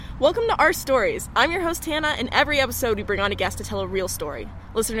Welcome to Our Stories. I'm your host, Hannah, and every episode we bring on a guest to tell a real story.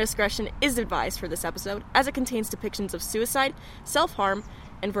 Listener discretion is advised for this episode, as it contains depictions of suicide, self-harm,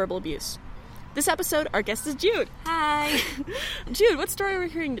 and verbal abuse. This episode, our guest is Jude. Hi. Jude, what story are we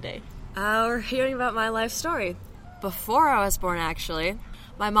hearing today? We're hearing about my life story. Before I was born, actually,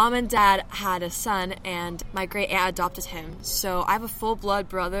 my mom and dad had a son, and my great-aunt adopted him. So I have a full-blood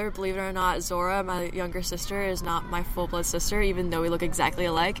brother. Believe it or not, Zora, my younger sister, is not my full-blood sister, even though we look exactly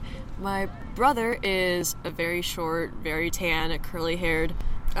alike. My brother is a very short, very tan, curly-haired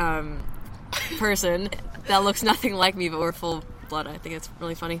person that looks nothing like me, but we're full-blood. I think it's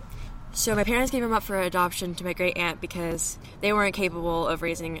really funny. So my parents gave him up for adoption to my great-aunt because they weren't capable of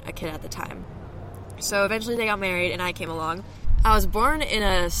raising a kid at the time. So eventually they got married, and I came along. I was born in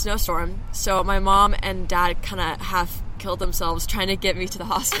a snowstorm, so my mom and dad kind of half killed themselves trying to get me to the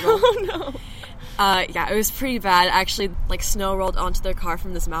hospital. Oh, no. Yeah, it was pretty bad. Actually, snow rolled onto their car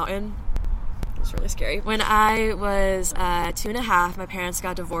from this mountain. It was really scary. When I was 2.5, my parents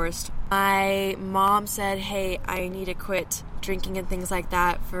got divorced. My mom said, hey, I need to quit drinking and things like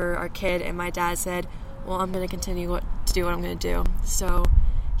that for our kid, and my dad said, well, I'm going to continue to do what I'm going to do. So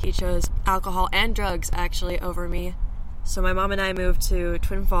he chose alcohol and drugs, actually, over me. So my mom and I moved to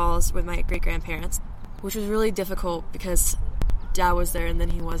Twin Falls with my great-grandparents, which was really difficult because Dad was there and then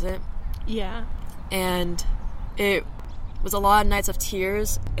he wasn't. Yeah. And it was a lot of nights of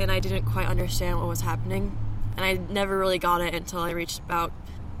tears, and I didn't quite understand what was happening. And I never really got it until I reached about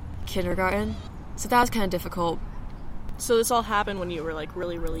kindergarten. So that was kind of difficult. So this all happened when you were,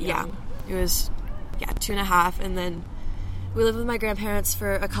 really, really young? Yeah. It was, 2.5, and then we lived with my grandparents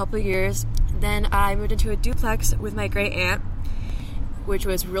for a couple of years. Then I moved into a duplex with my great-aunt, which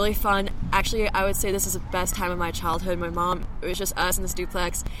was really fun. Actually, I would say this is the best time of my childhood. My mom, it was just us in this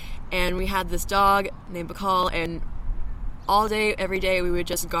duplex, and we had this dog named Bacall, and all day, every day, we would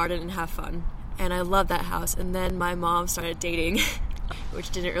just garden and have fun. And I loved that house. And then my mom started dating,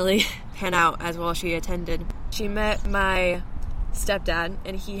 which didn't really pan out as well as she intended. She met my stepdad,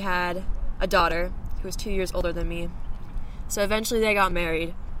 and he had a daughter who was 2 years older than me. So eventually they got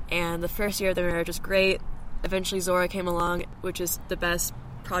married, and the first year of their marriage was great. Eventually Zora came along, which is the best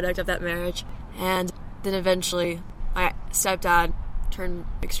product of that marriage. And then eventually my stepdad turned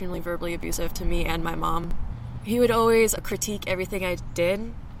extremely verbally abusive to me and my mom. He would always critique everything I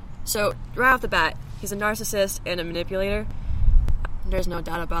did. So right off the bat, he's a narcissist and a manipulator. There's no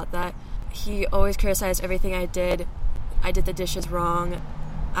doubt about that. He always criticized everything I did. I did the dishes wrong.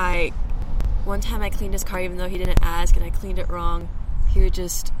 One time I cleaned his car even though he didn't ask, and I cleaned it wrong. He would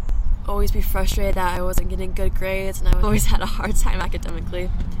just always be frustrated that I wasn't getting good grades, and I always had a hard time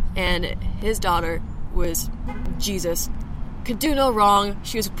academically. And his daughter was Jesus. Could do no wrong.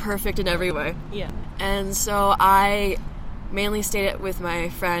 She was perfect in every way. Yeah. And so I mainly stayed with my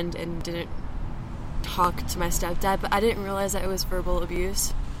friend and didn't talk to my stepdad, but I didn't realize that it was verbal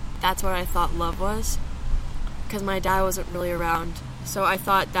abuse. That's what I thought love was, because my dad wasn't really around. So I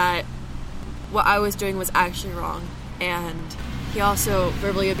thought that what I was doing was actually wrong. And he also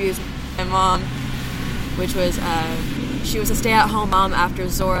verbally abused my mom, which was, she was a stay-at-home mom after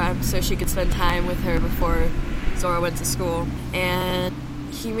Zora, so she could spend time with her before Zora went to school. And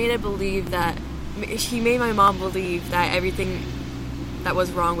he made my mom believe that everything that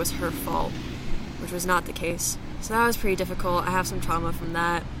was wrong was her fault, which was not the case. So that was pretty difficult. I have some trauma from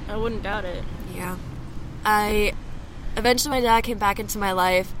that. I wouldn't doubt it. Yeah. Eventually my dad came back into my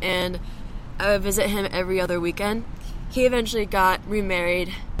life, and I would visit him every other weekend. He eventually got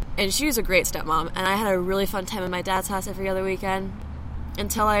remarried, and she was a great stepmom, and I had a really fun time at my dad's house every other weekend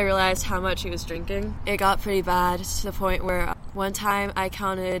until I realized how much he was drinking. It got pretty bad to the point where one time I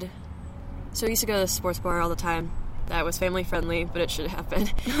counted... So I used to go to the sports bar all the time. That was family friendly, but it should have been.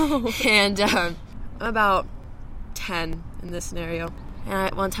 And I'm about 10 in this scenario.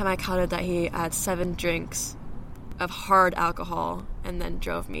 And one time I counted that he had 7 drinks of hard alcohol and then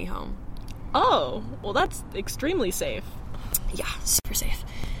drove me home. Oh, well that's extremely safe. Yeah, super safe.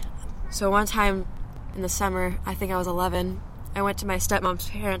 So one time in the summer, I think I was 11, I went to my stepmom's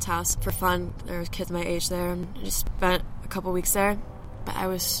parents' house for fun. There was kids my age there, and I just spent a couple weeks there. But I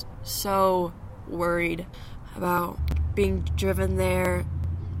was so worried about being driven there,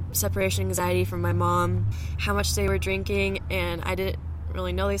 separation anxiety from my mom, how much they were drinking, and I didn't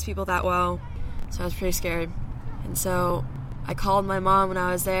really know these people that well, so I was pretty scared. And so I called my mom when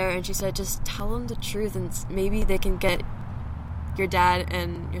I was there, and she said, just tell them the truth, and maybe they can get your dad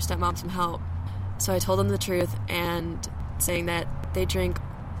and your stepmom some help. So I told them the truth, and saying that they drink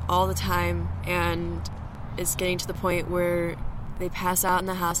all the time, and it's getting to the point where they pass out in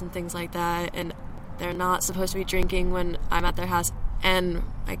the house and things like that, and they're not supposed to be drinking when I'm at their house And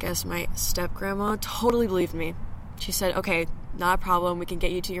I guess my step-grandma totally believed me. She said, okay, not a problem. We can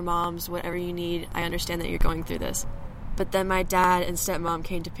get you to your mom's, whatever you need. I understand that you're going through this. But then my dad and stepmom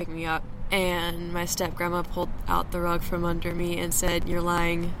came to pick me up, and my step-grandma pulled out the rug from under me and said, you're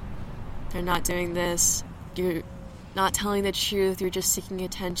lying. They're not doing this. You're not telling the truth. You're just seeking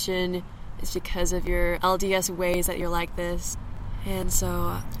attention. It's because of your LDS ways that you're like this. And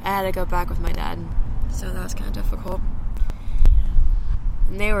so I had to go back with my dad. So that was kind of difficult.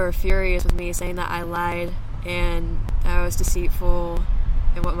 And they were furious with me, saying that I lied and that I was deceitful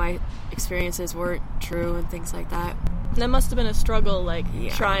and what my experiences weren't true and things like that. That must have been a struggle,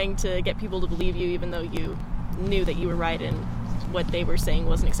 trying to get people to believe you even though you knew that you were right and what they were saying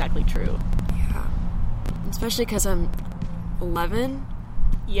wasn't exactly true. Yeah. Especially because I'm 11.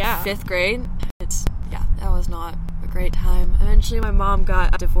 Yeah. 5th grade. That was not a great time. Eventually my mom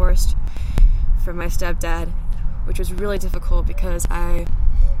got divorced from my stepdad, which was really difficult because I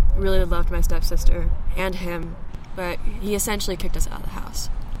really loved my stepsister and him, but he essentially kicked us out of the house.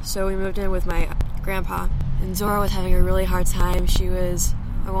 So we moved in with my grandpa, and Zora was having a really hard time. She was,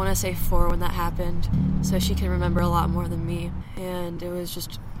 I want to say 4 when that happened, so she can remember a lot more than me. And it was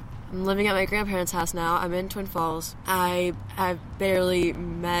just, I'm living at my grandparents' house now. I'm in Twin Falls. I have barely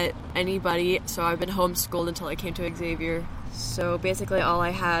met anybody, so I've been homeschooled until I came to Xavier. So basically all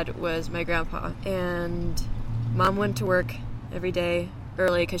I had was my grandpa. And Mom went to work every day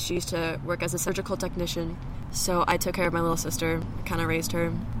early because she used to work as a surgical technician. So I took care of my little sister, kind of raised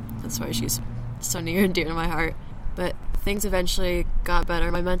her. That's why she's so near and dear to my heart. But things eventually got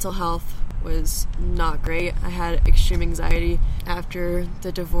better. My mental health was not great. I had extreme anxiety after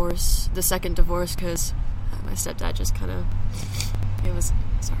the divorce, the second divorce, because my stepdad just kind of,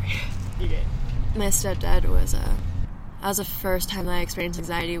 sorry. You did. My stepdad was, that was the first time that I experienced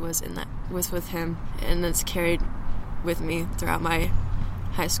anxiety was with him, and it's carried with me throughout my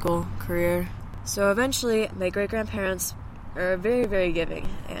high school career. So eventually, my great-grandparents are very, very giving,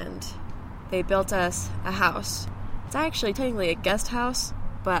 and they built us a house. It's actually technically a guest house,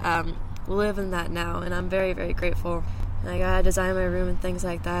 but we live in that now, and I'm very, very grateful. And I got to design my room and things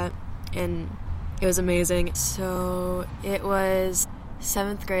like that, and it was amazing. So it was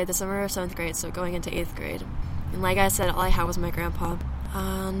 7th grade, the summer of 7th grade, so going into 8th grade. And like I said, all I had was my grandpa.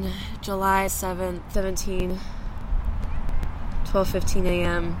 On July 7th, 12:15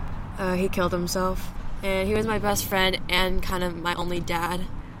 a.m., he killed himself. And he was my best friend and kind of my only dad.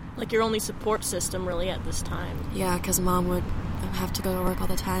 Like your only support system, really, at this time. Yeah, because Mom would have to go to work all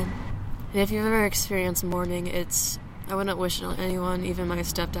the time. And if you've ever experienced mourning, I wouldn't wish it on anyone, even my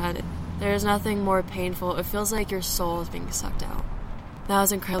stepdad. There's nothing more painful. It feels like your soul is being sucked out. That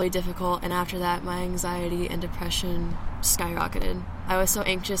was incredibly difficult, and after that, my anxiety and depression skyrocketed. I was so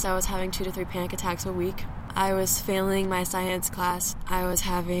anxious, I was having 2 to 3 panic attacks a week. I was failing my science class. I was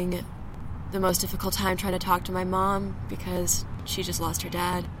having the most difficult time trying to talk to my mom because she just lost her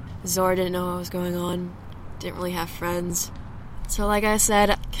dad. Zora didn't know what was going on, didn't really have friends. So like I said,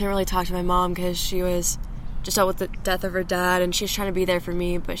 I couldn't really talk to my mom because she was just dealt with the death of her dad, and she was trying to be there for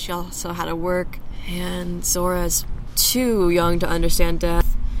me, but she also had to work. And Zora's too young to understand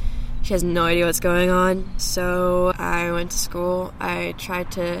death. She has no idea what's going on. So I went to school. I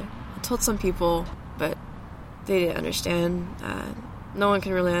told some people, but they didn't understand. No one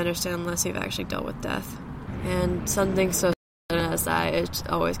can really understand unless you've actually dealt with death. And something so sudden as that is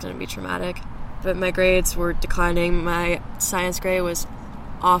always going to be traumatic. But my grades were declining. My science grade was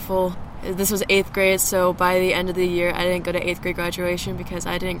awful. This was 8th grade, so by the end of the year, I didn't go to 8th grade graduation because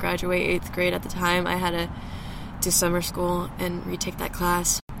I didn't graduate 8th grade at the time. I had to do summer school and retake that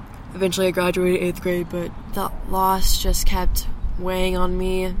class. Eventually, I graduated 8th grade, but the loss just kept weighing on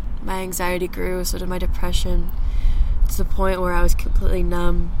me. My anxiety grew, so did my depression, to the point where I was completely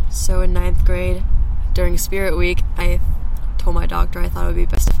numb. So in 9th grade, during Spirit Week, I told my doctor I thought it would be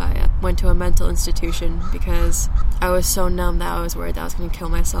best if I went to a mental institution because I was so numb that I was worried that I was going to kill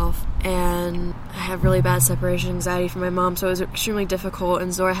myself. And I have really bad separation anxiety from my mom, so it was extremely difficult,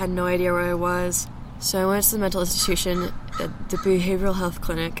 and Zora had no idea where I was. So I went to the mental institution at the behavioral health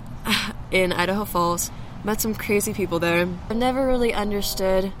clinic in Idaho Falls. Met some crazy people there. I never really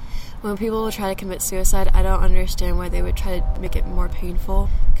understood when people would try to commit suicide. I don't understand why they would try to make it more painful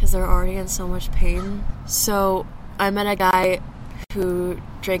because they're already in so much pain. So I met a guy who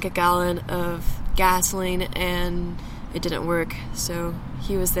drank a gallon of gasoline and it didn't work. So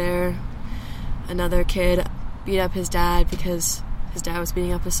he was there. Another kid beat up his dad because his dad was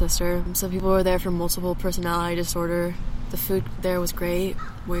beating up his sister. Some people were there for multiple personality disorder. The food there was great,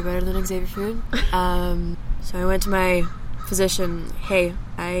 way better than Xavier food. So I went to my physician, hey,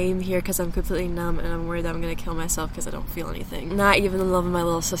 I'm here because I'm completely numb and I'm worried that I'm going to kill myself because I don't feel anything. Not even the love of my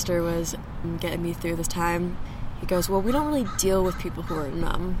little sister was getting me through this time. He goes, well, we don't really deal with people who are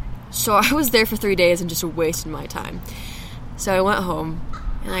numb. So I was there for 3 days and just wasted my time. So I went home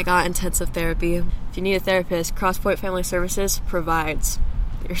and I got intensive therapy. If you need a therapist, Crosspoint Family Services provides.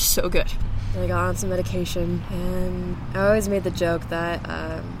 They're so good. And I got on some medication, and I always made the joke that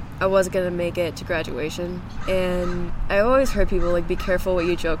I wasn't going to make it to graduation. And I always heard people, be careful what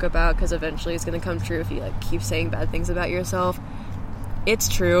you joke about, because eventually it's going to come true if you, keep saying bad things about yourself. It's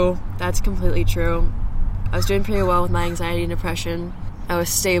true. That's completely true. I was doing pretty well with my anxiety and depression. I was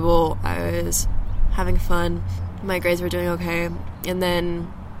stable. I was having fun. My grades were doing okay. And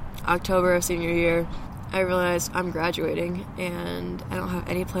then October of senior year, I realized I'm graduating, and I don't have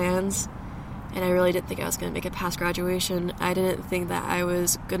any plans. And I really didn't think I was going to make it past graduation. I didn't think that I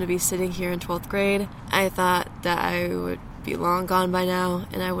was going to be sitting here in 12th grade. I thought that I would be long gone by now,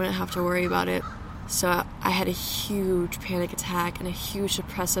 and I wouldn't have to worry about it. So I had a huge panic attack and a huge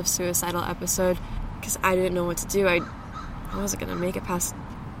depressive suicidal episode because I didn't know what to do. I wasn't going to make it past.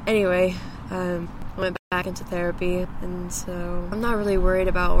 Anyway, I went back into therapy, and so I'm not really worried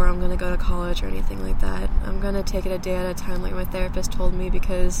about where I'm going to go to college or anything like that. I'm going to take it a day at a time like my therapist told me,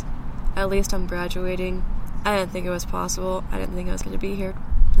 because at least I'm graduating. I didn't think it was possible. I didn't think I was going to be here.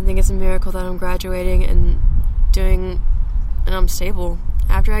 I think it's a miracle that I'm graduating and I'm stable.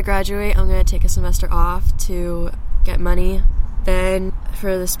 After I graduate, I'm going to take a semester off to get money. Then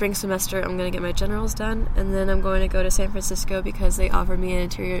for the spring semester, I'm going to get my generals done, and then I'm going to go to San Francisco because they offered me an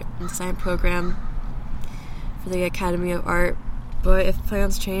interior design program for the Academy of Art. But if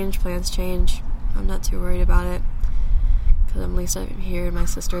plans change. I'm not too worried about it, because at least I'm here, my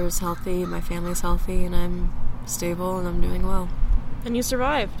sister is healthy, my family's healthy, and I'm stable, and I'm doing well. And you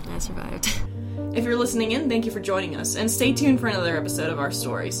survived. I survived. If you're listening in, thank you for joining us, and stay tuned for another episode of Our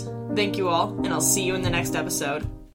Stories. Thank you all, and I'll see you in the next episode.